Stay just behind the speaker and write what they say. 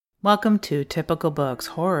Welcome to Typical Books,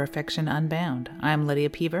 Horror Fiction Unbound. I'm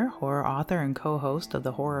Lydia Peaver, horror author and co-host of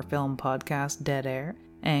the horror film podcast Dead Air,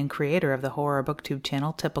 and creator of the horror booktube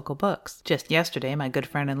channel Typical Books. Just yesterday, my good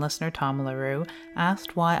friend and listener Tom LaRue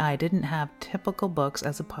asked why I didn't have Typical Books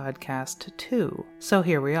as a podcast too. So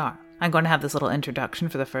here we are. I'm going to have this little introduction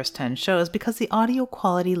for the first 10 shows because the audio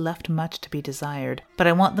quality left much to be desired, but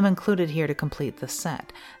I want them included here to complete the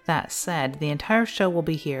set. That said, the entire show will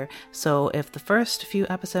be here, so if the first few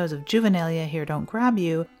episodes of Juvenilia here don't grab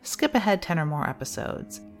you, skip ahead 10 or more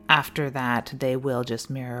episodes. After that, they will just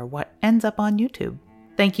mirror what ends up on YouTube.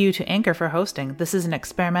 Thank you to Anchor for hosting. This is an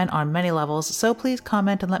experiment on many levels, so please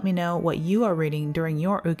comment and let me know what you are reading during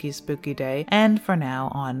your Ookie Spooky Day, and for now,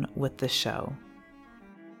 on with the show.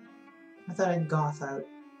 I thought I'd goth out,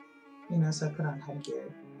 so I put on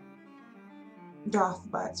headgear. Goth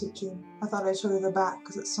by Atsuchi. I thought I'd show you the back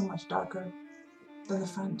because it's so much darker than the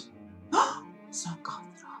front. It's not goth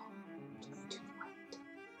at all. It's way too white.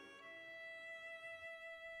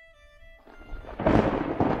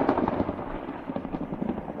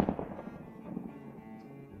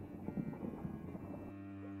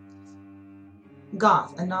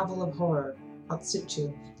 Goth, a novel of horror.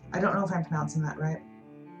 Atsuchi. I don't know if I'm pronouncing that right.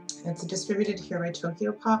 It's distributed here by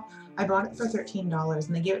Tokyopop. I bought it for $13,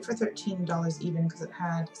 and they gave it for $13 even because it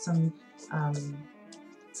had some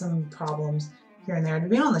problems here and there. It'd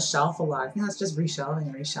been on the shelf a lot. I think that's just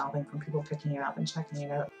reshelving from people picking it up and checking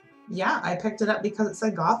it out. Yeah, I picked it up because it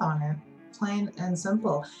said goth on it. Plain and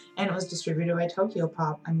simple. And it was distributed by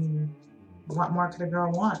Tokyopop. I mean, what more could a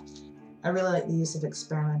girl want? I really like the use of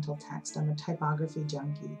experimental text. I'm a typography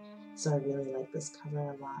junkie, so I really like this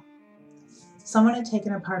cover a lot. Someone had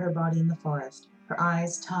taken apart her body in the forest. Her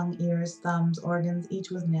eyes, tongue, ears, thumbs, organs,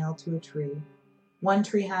 each was nailed to a tree. One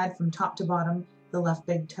tree had, from top to bottom, the left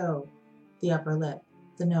big toe, the upper lip,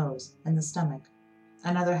 the nose, and the stomach.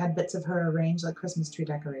 Another had bits of her arranged like Christmas tree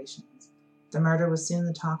decorations. The murder was soon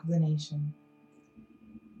the talk of the nation.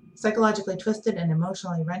 Psychologically twisted and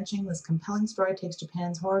emotionally wrenching, this compelling story takes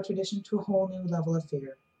Japan's horror tradition to a whole new level of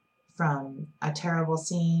fear. From a terrible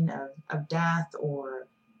scene of death or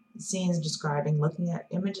scenes describing looking at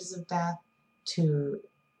images of death to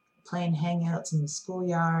plain hangouts in the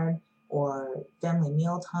schoolyard or family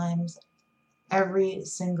meal times. Every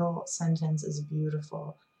single sentence is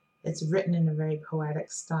beautiful. It's written in a very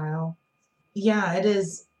poetic style. Yeah, it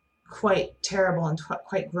is quite terrible and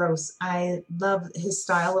quite gross. I love his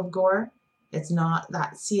style of gore. It's not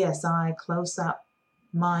that CSI close-up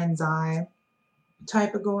mind's eye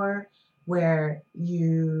type of gore where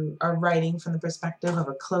you are writing from the perspective of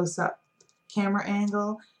a close-up camera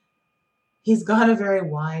angle. He's got a very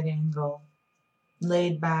wide angle,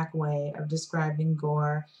 laid-back way of describing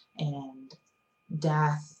gore and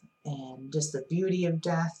death, and just the beauty of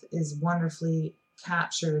death is wonderfully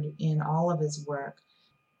captured in all of his work.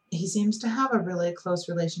 He seems to have a really close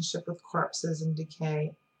relationship with corpses and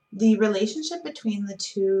decay. The relationship between the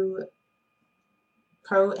two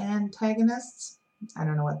pro-antagonists, I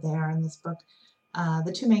don't know what they are in this book.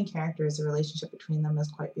 The two main characters, the relationship between them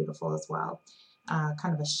is quite beautiful as well.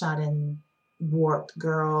 Kind of a shut-in, warped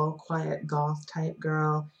girl, quiet goth type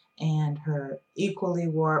girl, and her equally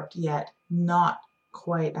warped yet not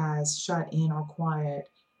quite as shut in or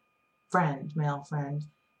quiet friend, male friend.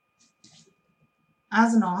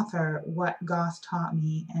 As an author, what goth taught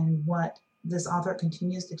me and what this author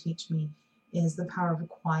continues to teach me is the power of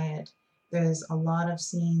quiet. There's a lot of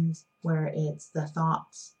scenes where it's the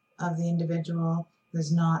thoughts of the individual.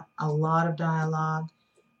 There's not a lot of dialogue,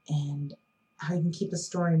 and how you can keep a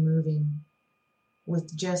story moving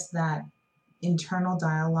with just that internal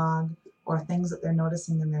dialogue or things that they're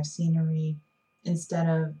noticing in their scenery. Instead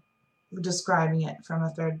of describing it from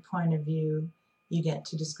a third point of view, you get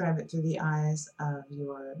to describe it through the eyes of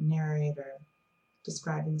your narrator,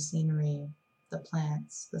 describing the scenery, the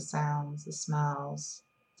plants, the sounds, the smells,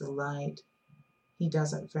 the light. He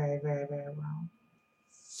does it very, very, very well.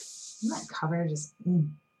 And that cover just,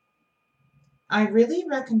 I really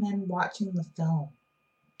recommend watching the film,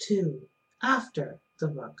 too, after the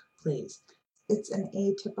book, please. It's an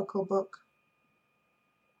atypical book.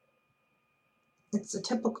 It's a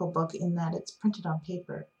typical book in that it's printed on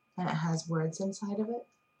paper and it has words inside of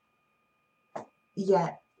it.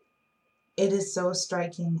 Yet, it is so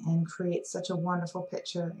striking and creates such a wonderful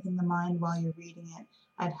picture in the mind while you're reading it.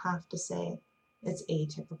 I'd have to say it's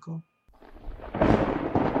atypical.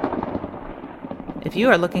 If you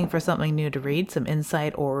are looking for something new to read, some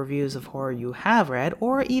insight or reviews of horror you have read,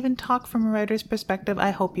 or even talk from a writer's perspective,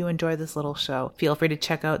 I hope you enjoy this little show. Feel free to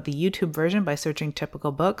check out the YouTube version by searching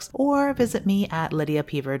Typical Books, or visit me at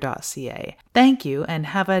lydiapever.ca. Thank you, and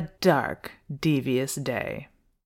have a dark, devious day.